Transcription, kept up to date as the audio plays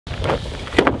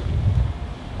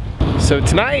So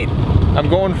tonight, I'm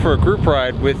going for a group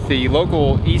ride with the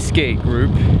local ESK8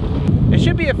 group. It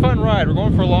should be a fun ride. We're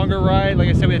going for a longer ride. Like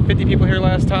I said, we had 50 people here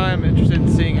last time. Interested in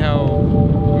seeing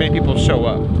how many people show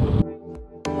up.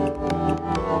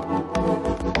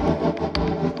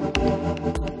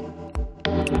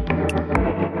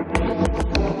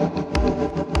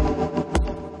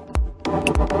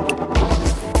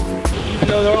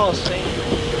 No, they're all the same.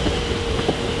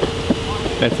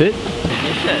 That's it?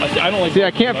 I don't like. See,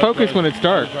 I can't focus when it's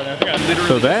dark.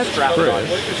 So that's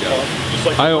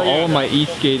Chris. I owe all of my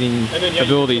e-skating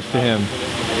abilities to him.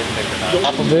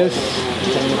 This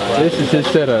is his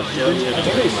setup.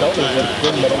 It's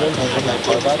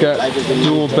got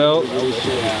dual belt,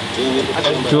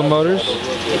 dual motors,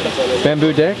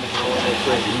 bamboo deck,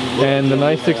 and the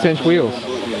nice 6-inch wheels.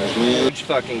 Huge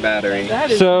fucking battery.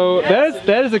 So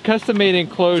that is a custom-made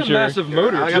enclosure. It's a massive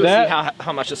motor. I gotta see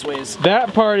how much this weighs.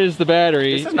 That part is the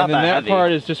battery, This is and not then that that heavy.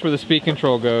 part is just where the speed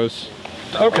control goes.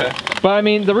 Okay. But I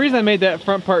mean, the reason I made that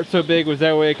front part so big was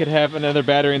that way I could have another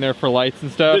battery in there for lights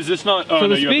and stuff. Is this not? Oh, So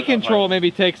no, the you have speed control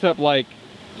maybe takes up like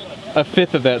a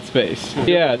fifth of that space.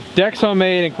 Yeah, deck's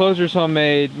homemade, enclosure's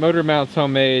homemade, motor mount's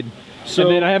homemade. So,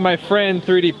 and then I have my friend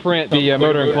 3D print the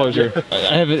motor enclosure.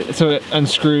 I have it so it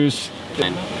unscrews.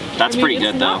 That's pretty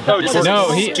good though. This is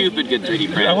a stupid good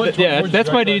 3D print. Yeah,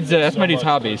 that's my dude's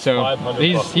hobby. So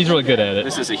he's really good at it.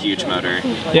 This is a huge motor.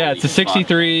 Yeah, it's a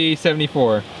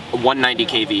 6374. 190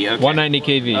 kV. Okay. 190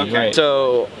 kV. Okay. Right.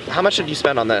 So, how much did you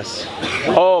spend on this?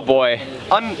 Oh boy.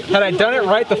 Had I done it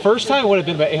right the first time, it would have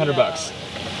been about 800 bucks.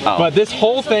 Oh. But this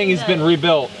whole thing has been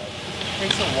rebuilt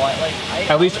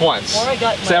at least once.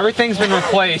 So everything's been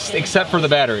replaced except for the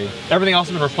battery. Everything else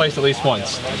has been replaced at least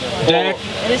once.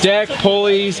 Deck,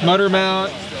 pulleys, motor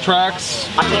mount, tracks.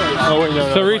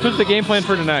 So Reese, what's the game plan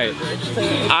for tonight?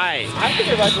 Alright.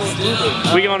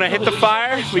 We gonna hit the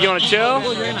fire, we gonna chill,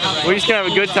 we're just gonna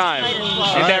have a good time.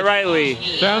 Ain't that right, Lee?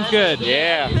 Sounds good.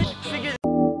 Yeah.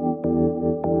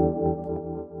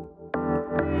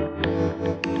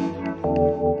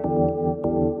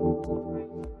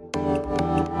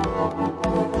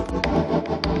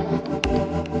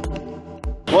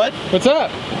 What? What's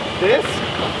up? This?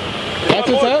 That's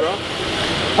what's up?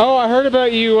 Oh, I heard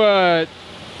about you, what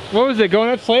was it, going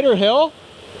up Slater Hill?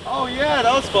 Oh yeah,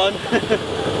 that was fun.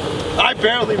 I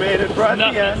barely made it, bro. At the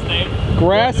end.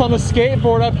 Grass on the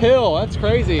skateboard uphill, that's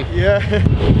crazy. Yeah.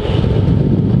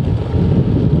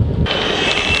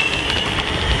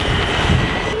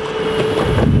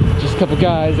 Just a couple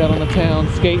guys out on the town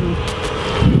skating.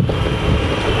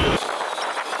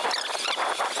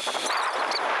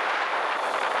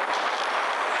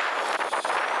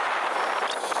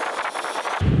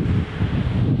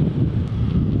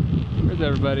 Where's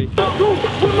everybody?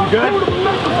 Good?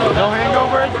 No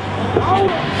hangover?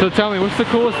 So tell me, what's the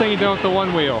coolest thing you done with the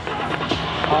one wheel?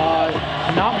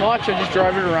 Not much. I just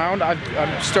drive it around.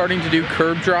 I'm starting to do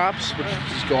curb drops, which is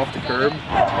just go off the curb.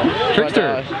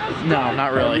 Trickster? But, no,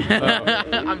 not really.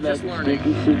 I'm just learning.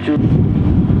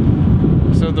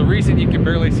 So the reason you can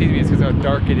barely see me is because how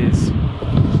dark it is.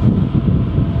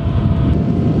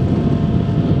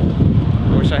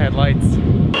 I wish I had lights.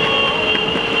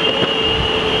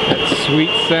 That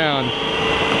sweet sound.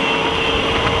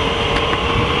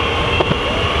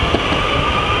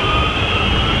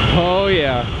 Oh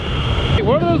yeah. Hey,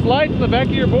 what are those lights in the back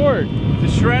of your board?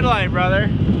 It's a shred light, brother.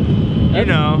 You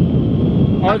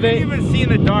know. Are they even see in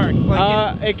the dark?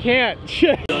 Like it can't.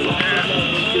 Shit. This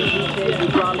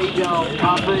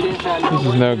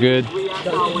is no good.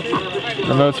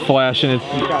 Remote's flashing, its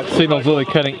signal's literally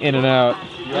cutting in and out.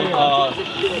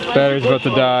 Battery's about to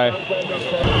die.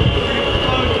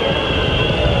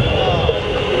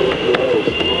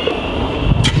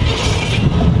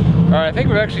 Alright, I think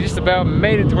we've actually just about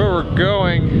made it to where we're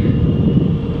going.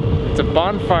 It's a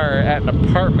bonfire at an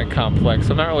apartment complex,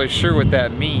 so I'm not really sure what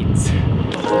that means.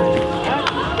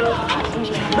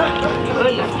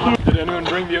 Did anyone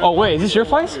bring the Oh wait, is this your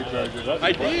place?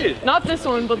 I did. Not this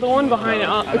one, but the one behind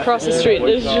it, across the street.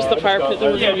 This is just the fire pit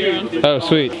that we're gonna be on. Oh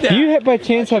sweet. Do you by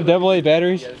chance have AA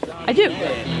batteries? I do.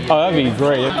 Oh, that'd be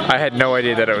great. I had no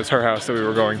idea that it was her house that we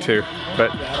were going to,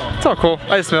 but it's all cool.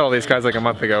 I just met all these guys like a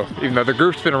month ago, even though the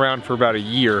group's been around for about a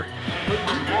year.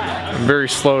 I'm very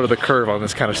slow to the curve on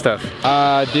this kind of stuff.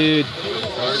 Dude,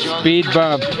 speed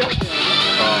bump.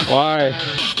 Why?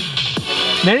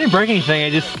 Man, I didn't break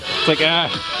anything, it's like,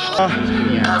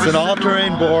 It's an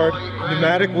all-terrain board,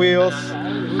 pneumatic wheels.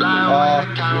 It's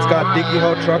got Dicky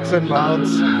Ho trucks and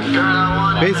mounts.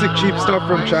 Basic cheap stuff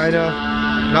from China.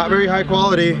 Not very high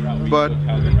quality, but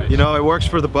you know, it works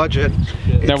for the budget.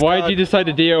 Now why did you decide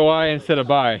to DIY instead of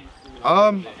buy?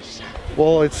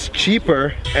 Well, it's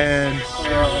cheaper and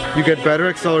you get better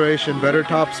acceleration, better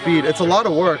top speed. It's a lot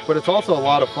of work, but it's also a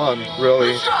lot of fun,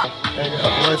 really.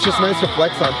 And it's just nice to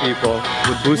flex on people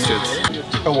with boosteds.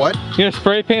 A what? You gonna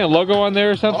spray paint a logo on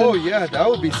there or something? Oh yeah, that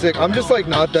would be sick. I'm just like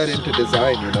not that into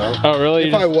design, you know? Oh really?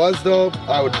 If I was though,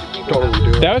 I would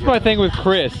totally do it. That was my thing with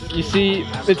Chris. You see,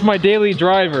 it's my daily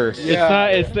driver. Yeah.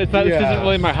 It's not, this isn't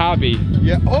really my hobby.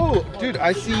 Yeah, oh, dude,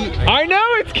 I see. I know,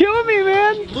 it's killing me,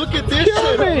 man. Look at this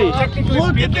shit.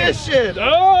 Look at this shit.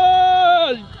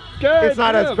 Oh, God. It's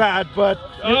not as bad, but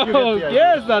Oh,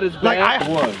 yeah, it's not as bad.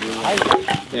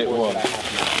 Like it was.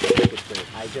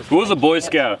 Who was a Boy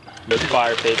Scout?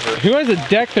 Fire paper. Who has a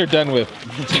deck they're done with?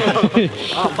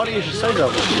 Oh, funny you should say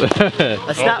that.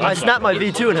 I snapped my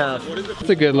V2 in half. It's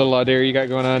a good little idea you got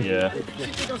going on. Yeah.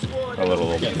 A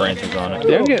little branches on it.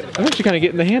 Yeah, I'm actually kind of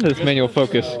getting the hand of this manual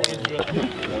focus.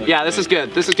 Yeah, this is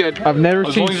good. This is good. I've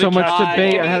never seen so much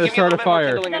debate on how to start a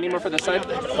fire.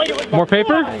 More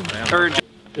paper?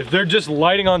 If they're just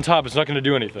lighting on top, it's not going to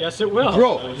do anything. Yes, it will.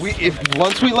 Bro,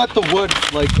 once we let the wood,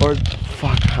 like, or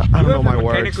fuck, I don't know my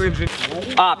words.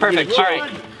 Perfect. All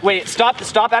right. Wait,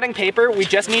 stop adding paper. We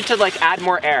just need to like add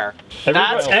more air.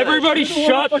 Everybody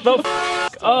shut the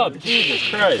f up. Jesus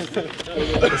Christ.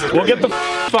 We'll get the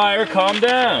fire. Calm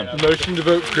down. Motion to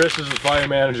vote Chris as the fire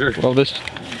manager. Well, this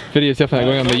video is definitely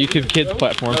going on the YouTube Kids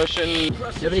platform. Do you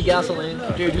have any gasoline?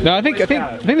 No, I think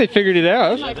they figured it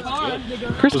out.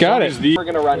 Chris got it. We're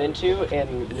gonna run into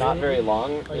in not very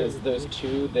long is those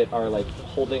two that are like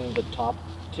holding the top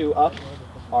two up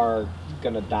are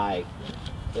gonna die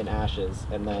in ashes,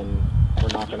 and then we're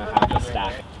not gonna have a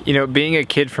stack. You know, being a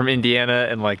kid from Indiana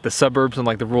and like the suburbs and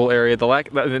like the rural area, the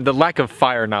lack of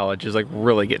fire knowledge is like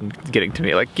really getting to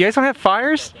me. Like, you guys don't have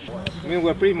fires? I mean,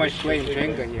 we're pretty much playing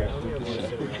Jenga here.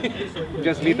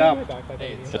 Just lit up.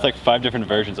 It's like 5 different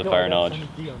versions of fire knowledge.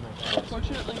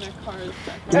 Unfortunately, my car is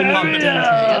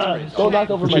Go knock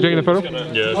over my. You taking a photo?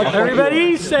 Yeah.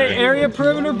 Everybody say area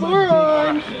perimeter board.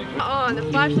 on. The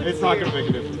flashlight. It's not gonna make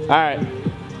a difference. All right. All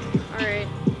right.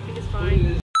 I think it's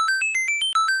fine.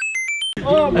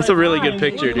 That's a really good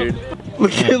picture, dude.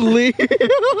 Look at Lee.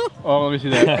 Oh, let me see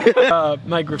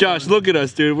that. Josh, look at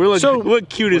us, dude. We look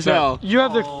cute as hell. You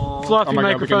have the fluffy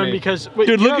microphone because. Wait,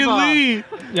 dude, look at Lee.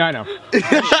 Yeah, I know.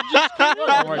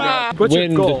 What's your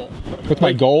goal? What's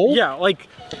my goal? Yeah, like,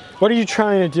 what are you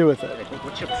trying to do with it?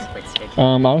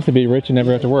 Honestly, be rich and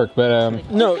never have to work, but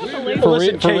no.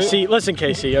 Listen, Casey. Listen,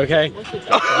 Casey. Okay.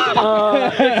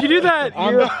 If you do that,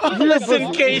 you're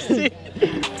Listen, Casey.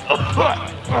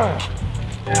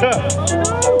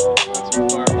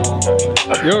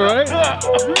 You alright?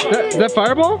 Is that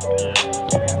fireball?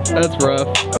 That's rough.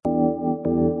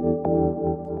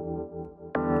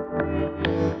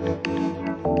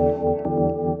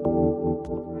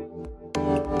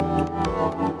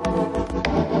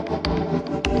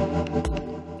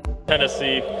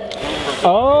 Tennessee.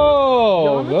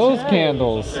 Oh, those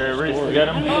candles. We got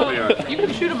them. You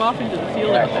can shoot them off into the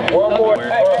field out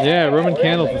there. Yeah, Roman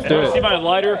candles. Let's do See it. my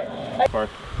lighter?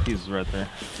 He's right there.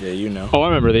 Yeah, you know. Oh, I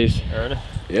remember these.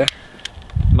 Yeah.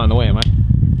 I'm on the way, am I?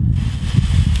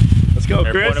 Let's go,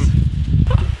 Chris.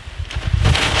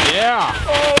 Yeah.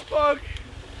 Oh fuck!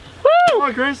 Woo! Come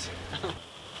on, Chris.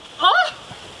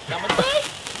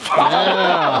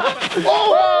 Yeah.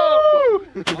 Oh!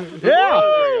 Yeah.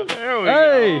 There we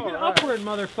Hey. go. Upward,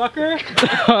 motherfucker.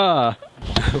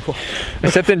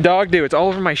 Except in dog do, it's all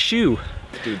over my shoe.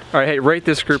 Dude. All right, hey, rate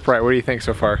this group ride. What do you think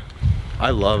so far? I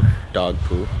love dog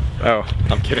poo. Oh,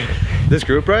 I'm kidding. This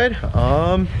group ride,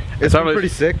 it's been was- pretty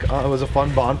sick. It was a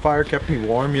fun bonfire, kept me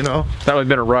warm, you know. it's not really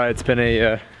been a ride. It's been a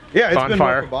Yeah, it's bonfire. been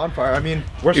more of a bonfire. I mean,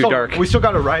 Too dark. we still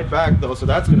got to ride back though, so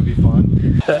that's gonna be fun.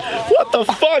 What the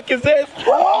fuck is this?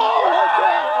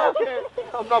 Oh, okay.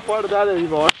 I'm not part of that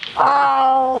anymore.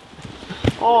 Ow!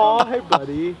 Oh, hey,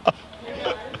 buddy.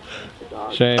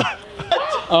 Shame.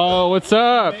 Oh, what's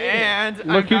up? And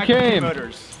Look who came.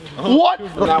 What?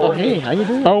 Hey, how you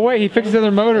doing? Oh wait, he fixed the other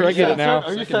motor. I get it now.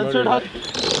 Are you censored, huh?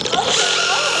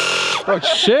 Oh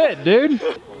shit, dude.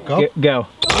 Go. Go.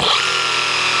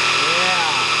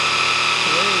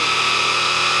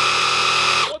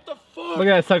 Look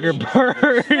at that sucker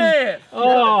burn. Shit.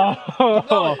 Oh.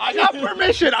 I got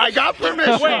permission. I got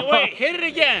permission. Wait, hit it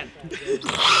again.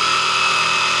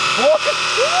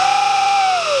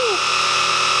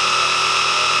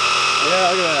 Yeah,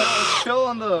 look at that. Chill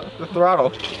on the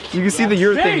throttle. You can see the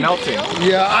urethane melting.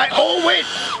 Yeah, oh wait.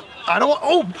 I don't,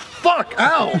 oh fuck,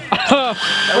 ow.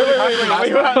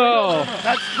 Oh.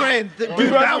 That's spraying.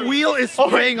 Dude, that wheel is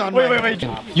spraying on me. Wait.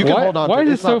 You can hold on Why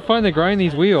to is it. it so fun to grind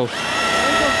these wheels?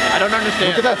 I don't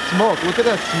understand. Look at that smoke. Look at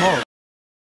that smoke.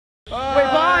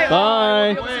 Bye.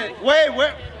 Wait,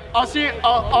 where? I'll see.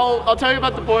 I'll tell you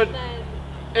about the board.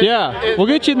 Yeah, we'll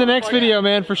get you in the next video,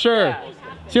 man, for sure.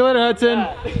 See you later, Hudson.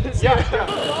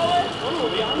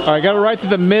 All right, got to right to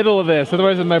the middle of this,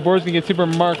 otherwise my board's gonna get super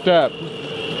marked up.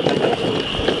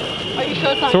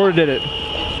 Sort of did it.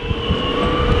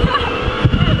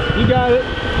 You got it.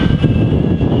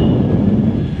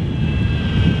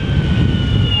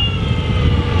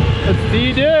 Let's see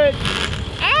you do it.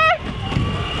 Ah!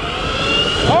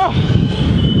 Oh!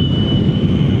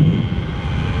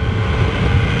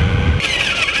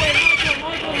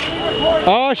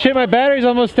 Oh shit, my battery's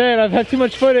almost dead. I've had too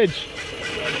much footage.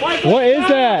 What is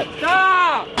that?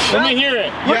 Stop! Let me hear it.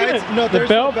 Yeah, it's, no, The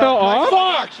belt fell off?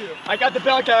 Fuck! I got the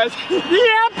belt, guys.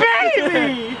 Yeah,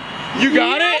 baby! You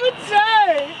got it?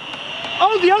 Say.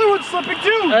 Oh, the other one's slipping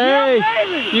too. Hey, Yeah,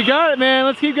 baby. you got it, man.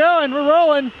 Let's keep going. We're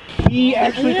rolling. He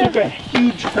actually took a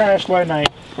huge crash last night.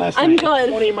 I'm good.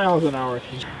 20 miles an hour.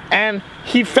 And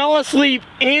he fell asleep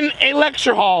in a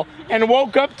lecture hall and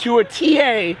woke up to a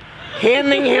TA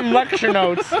handing him lecture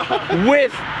notes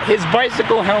with his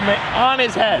bicycle helmet on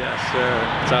his head. Yes, sir.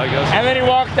 That's how it goes. And then he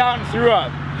walked out and threw up.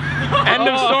 End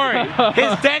of story.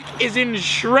 His deck is in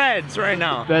shreds right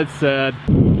now. That's sad.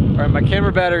 All right, my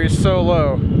camera battery is so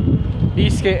low.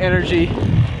 ESK8 energy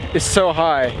is so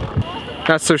high.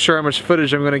 Not so sure how much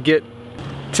footage I'm gonna get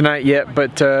tonight yet,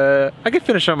 but I can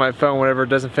finish on my phone whenever it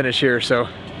doesn't finish here, so.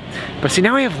 But see,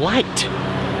 now we have light.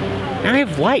 Now we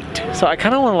have light. So I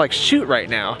kinda wanna like shoot right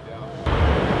now.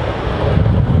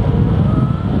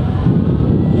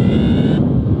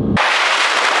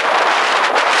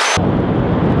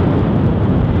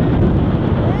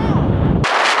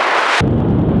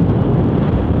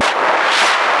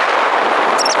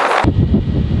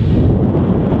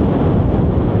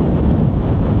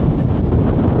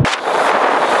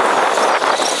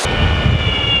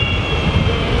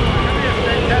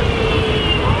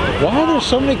 Why are there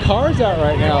so many cars out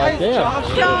right now? Like, damn.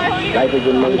 He's got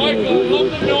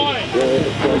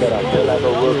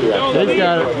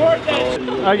it.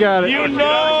 I got it. You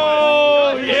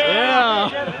know!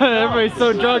 Yeah! Everybody's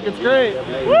so drunk, it's great.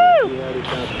 Woo!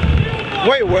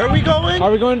 Wait, where are we going? Are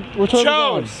we going? Which way are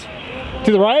we going?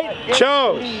 To the right?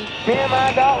 Chose!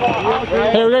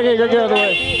 Hey, we're gonna get out of the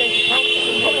way.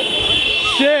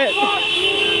 Shit!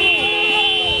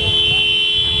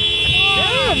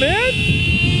 Yeah, man!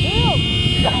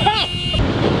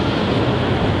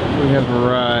 We have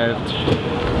arrived.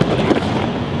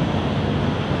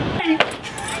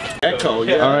 Echo,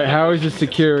 yeah. Alright, Howies is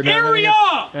secure. Now Area!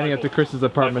 heading up to Chris's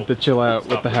apartment to chill out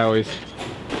with the Howies.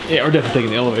 Yeah, we're definitely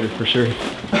taking the elevator for sure.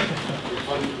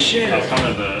 Yeah.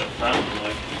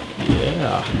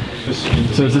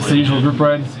 So is this the usual group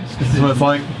ride? This is what it's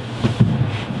like?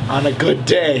 On a good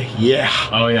day, yeah.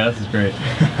 Oh yeah, this is great.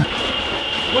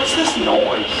 What's this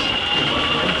noise?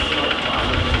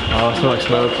 Oh, it smells like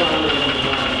smoke.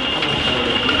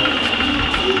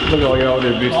 Look at all y'all with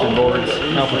their boosted boards.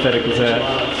 How pathetic is that?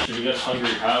 Should we get Hungry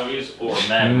Howies or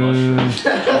Mad Mushrooms?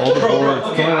 All the boards.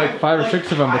 It's only like 5 or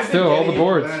 6 of them, but still, all the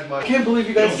boards. I can't believe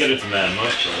you Don't guys. get it to Mad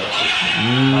Mushroom.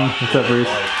 What's up, Bruce?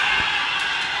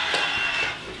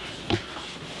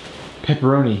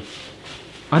 Pepperoni.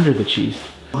 Under the cheese.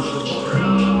 2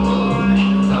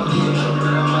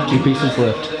 pieces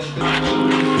left.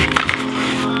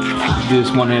 Do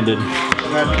this one-handed.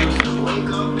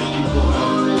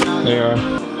 They are.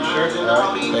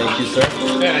 Thank you, sir.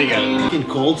 Yeah, you got it. Fucking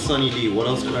cold Sunny D. What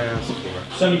else could I ask for?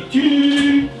 Sunny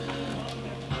D!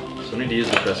 Sunny D is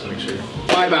the best mixture.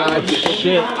 Bye bye.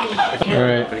 Shit.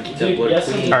 Alright.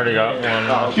 Already got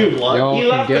one. Y'all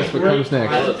can guess what comes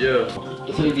next.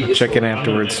 Check in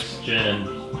afterwards. Gin.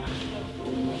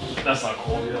 That's not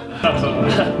cold yet.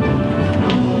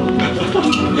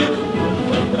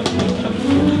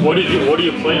 What do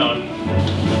you play on?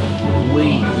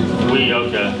 Wii,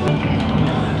 okay.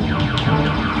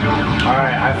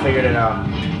 Alright, I figured it out.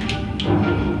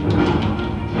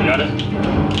 You got it?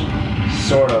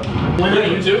 Sort of.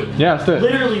 You too? Yeah, let's do it.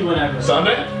 Literally whenever.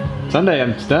 Sunday? Sunday,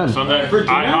 I'm done. Sunday.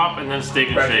 IHOP and then steak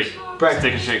and shake. Breakfast.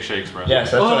 Steak and shake shakes, bro. Yes,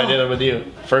 that's what I did with you.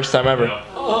 First time ever. Yeah.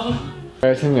 Alright,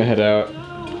 I think I'm gonna head out.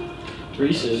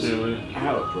 Reese's Silly.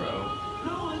 out, bro.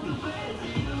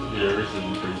 Yeah, Reese's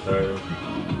is pretty tired.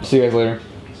 See you guys later.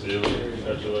 See you later.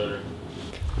 Catch you later.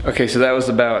 Okay, so that was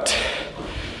about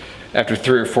after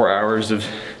 3 or 4 hours of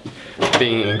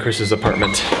being in Chris's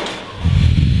apartment.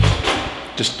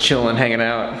 Just chilling, hanging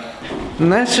out. And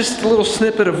that's just a little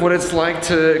snippet of what it's like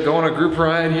to go on a group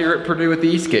ride here at Purdue with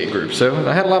the ESK8 group. So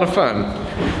I had a lot of fun.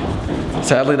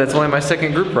 Sadly, that's only my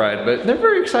 2nd group ride, but they're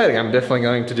very exciting. I'm definitely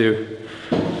going to do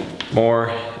more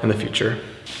in the future.